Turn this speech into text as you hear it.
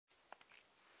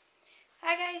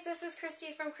Hi guys, this is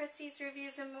Christy from Christy's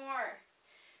Reviews and More.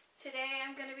 Today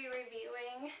I'm going to be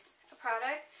reviewing a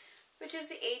product which is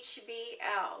the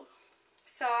HBL.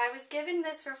 So I was given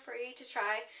this for free to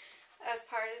try as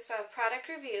part of a product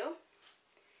review.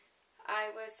 I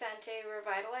was sent a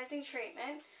revitalizing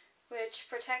treatment which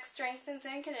protects, strengthens,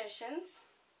 and conditions.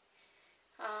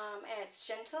 And it's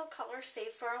gentle, color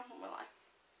safe formula.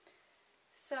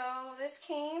 So this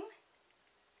came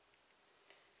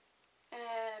in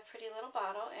a pretty little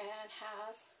bottle and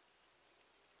has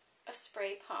a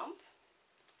spray pump.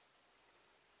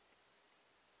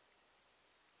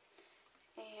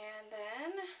 And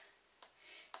then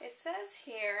it says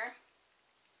here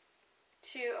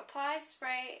to apply,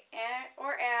 spray,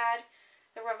 or add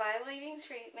the revitalizing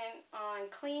treatment on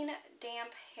clean,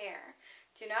 damp hair.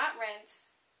 Do not rinse,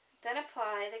 then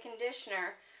apply the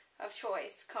conditioner of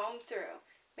choice, comb through.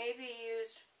 May be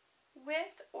used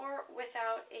with or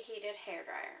without a heated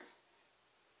hairdryer.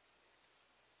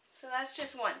 So that's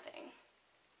just one thing.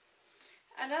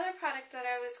 Another product that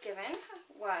I was given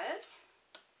was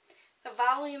the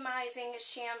volumizing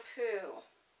shampoo.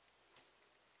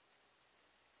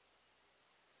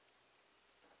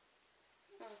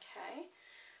 Okay,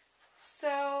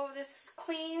 so this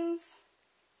cleans,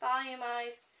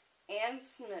 volumizes, and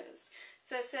smooths.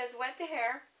 So it says wet the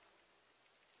hair.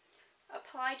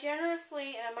 Apply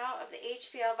generously an amount of the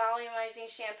HBL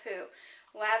volumizing shampoo.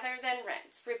 Lather, then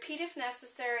rinse. Repeat if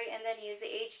necessary, and then use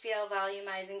the HBL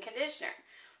volumizing conditioner.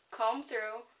 Comb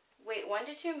through, wait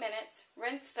 1 to 2 minutes,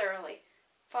 rinse thoroughly.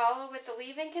 Follow with the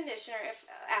leave-in conditioner if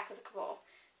applicable.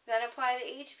 Then apply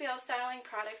the HBL styling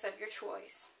products of your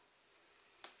choice.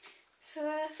 So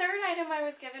the third item I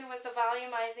was given was the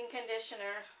volumizing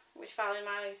conditioner, which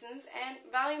volumizes and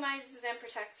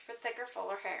protects for thicker,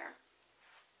 fuller hair.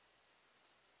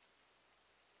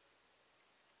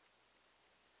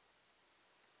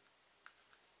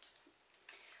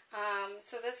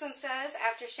 So this one says,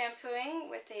 after shampooing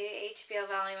with the HBL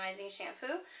volumizing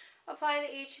shampoo, apply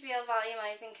the HBL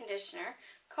volumizing conditioner,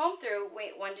 comb through,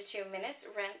 wait 1 to 2 minutes,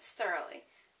 rinse thoroughly.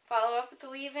 Follow up with the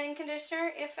leave-in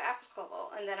conditioner if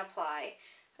applicable, and then apply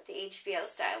the HBL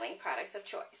styling products of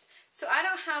choice. So I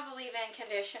don't have a leave-in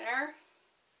conditioner,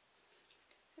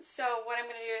 so what I'm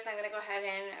going to do is I'm going to go ahead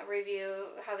and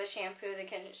review how the shampoo, the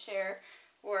conditioner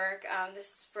work. The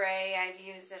spray, I've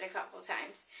used it a couple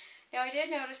times. Now I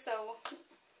did notice though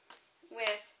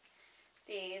with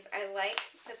these, I like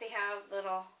that they have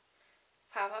little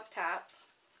pop-up tops.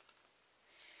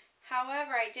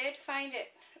 However, I did find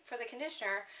it, for the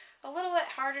conditioner, a little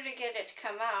bit harder to get it to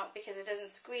come out because it doesn't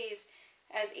squeeze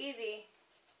as easy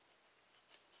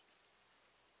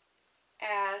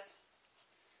as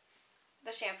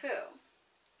the shampoo.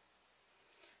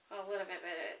 Well, a little bit,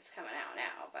 but it's coming out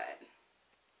now, but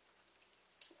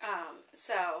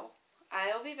so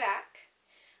I'll be back.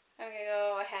 I'm going to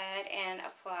go ahead and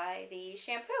apply the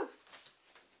shampoo.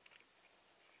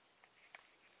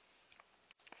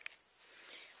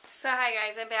 So hi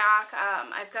guys, I'm back.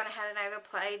 I've gone ahead and I've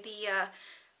applied the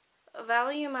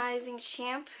volumizing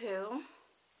shampoo.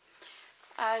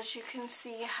 As you can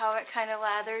see how it kind of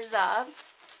lathers up.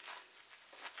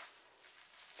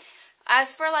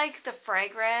 As for like the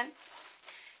fragrance,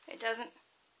 it doesn't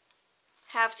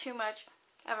have too much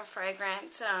of a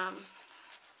fragrance,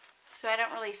 so I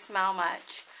don't really smell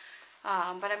much, but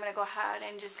I'm going to go ahead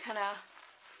and just kind of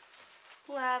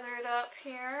lather it up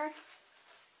here,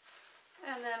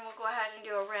 and then we'll go ahead and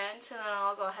do a rinse, and then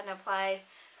I'll go ahead and apply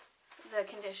the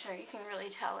conditioner. You can really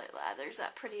tell it lathers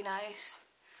up pretty nice.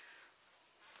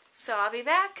 So I'll be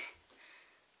back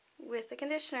with the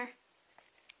conditioner.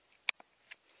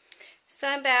 So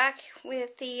I'm back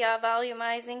with the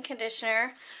volumizing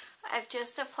conditioner. I've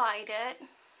just applied it,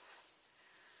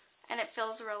 and it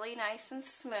feels really nice and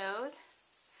smooth.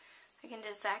 I can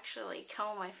just actually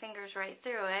comb my fingers right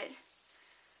through it,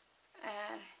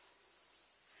 and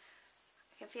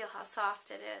I can feel how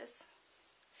soft it is.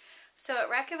 So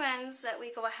it recommends that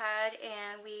we go ahead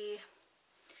and we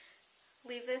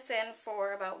leave this in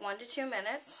for about 1 to 2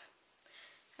 minutes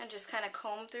and just kind of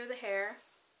comb through the hair,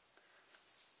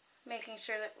 making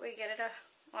sure that we get it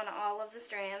on all of the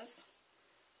strands.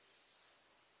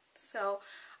 So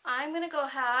I'm going to go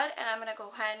ahead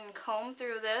and comb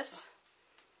through this.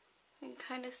 You can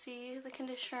kind of see the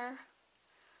conditioner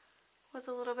with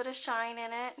a little bit of shine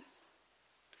in it.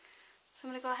 So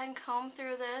I'm going to go ahead and comb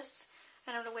through this,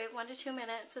 and I'm going to wait 1 to 2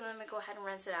 minutes, and then I'm going to go ahead and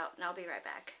rinse it out, and I'll be right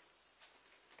back.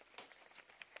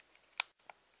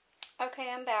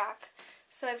 Okay, I'm back.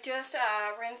 So I've just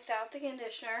rinsed out the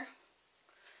conditioner.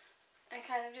 I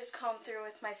kind of just combed through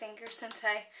with my fingers since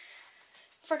I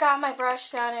forgot my brush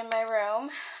down in my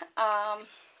room.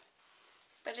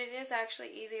 but it is actually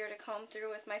easier to comb through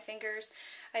with my fingers.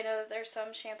 I know that there's some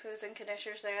shampoos and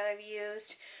conditioners that I've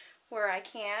used where I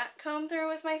can't comb through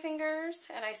with my fingers,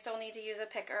 and I still need to use a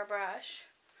pick or a brush.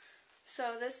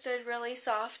 So this did really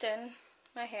soften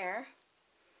my hair.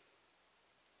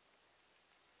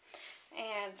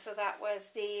 And so that was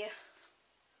the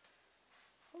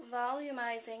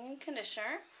volumizing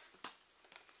conditioner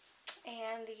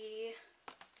and the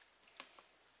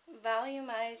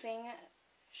volumizing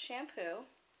shampoo,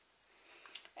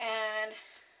 and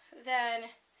then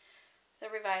the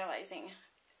revitalizing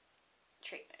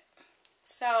treatment.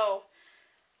 So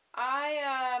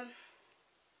I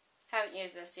haven't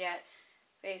used this yet.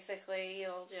 Basically,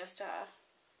 you'll just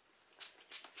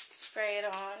spray it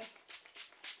on.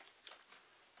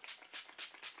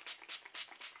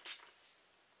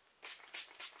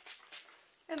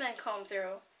 And then comb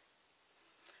through.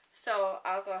 So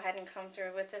I'll go ahead and comb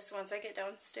through with this once I get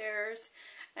downstairs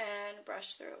and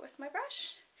brush through it with my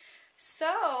brush.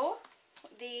 So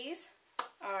these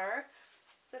are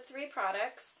the 3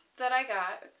 products that I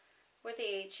got with the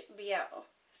HBL.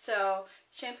 So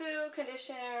shampoo,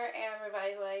 conditioner, and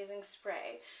revitalizing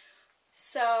spray.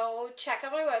 So check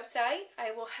out my website.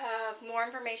 I will have more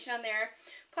information on there.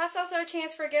 Plus also a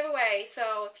chance for a giveaway.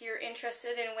 So if you're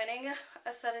interested in winning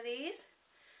a set of these,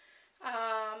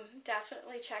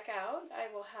 definitely check out.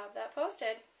 I will have that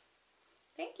posted.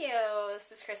 Thank you.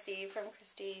 This is Christy from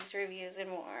Christy's Reviews and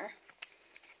More.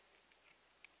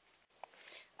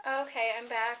 Okay, I'm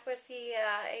back with the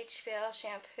HBL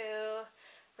shampoo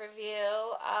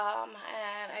review,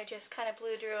 and I just kind of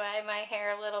blew dry my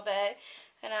hair a little bit,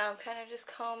 and I'm kind of just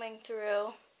combing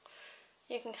through.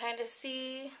 You can kind of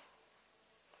see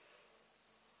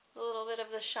a little bit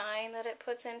of the shine that it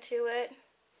puts into it.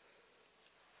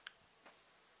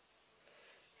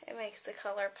 It makes the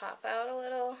color pop out a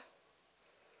little.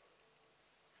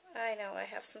 I know I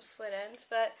have some split ends,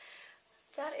 but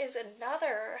that is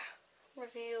another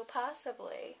review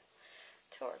possibly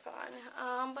to work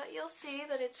on. But you'll see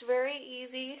that it's very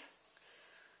easy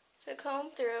to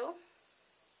comb through.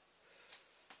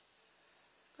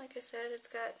 Like I said, it's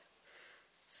got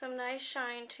some nice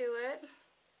shine to it.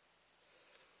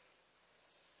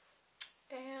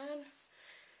 And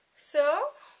so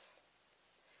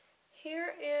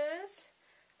here is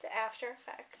the after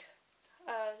effect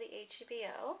of the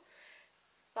HBL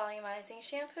volumizing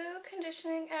shampoo,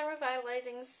 conditioning, and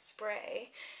revitalizing spray.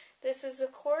 This is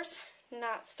of course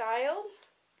not styled,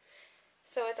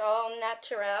 so it's all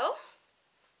natural.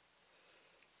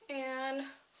 And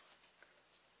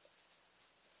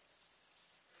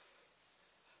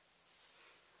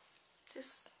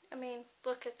just, I mean,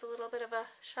 look at the little bit of a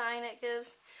shine it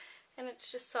gives, and it's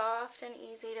just soft and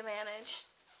easy to manage.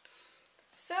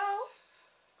 So,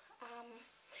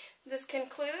 this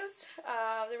concludes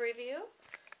the review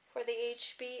for the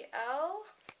HBL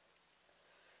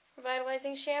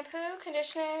Revitalizing Shampoo,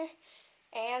 Conditioner,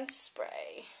 and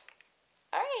Spray.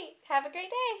 Alright, have a great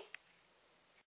day!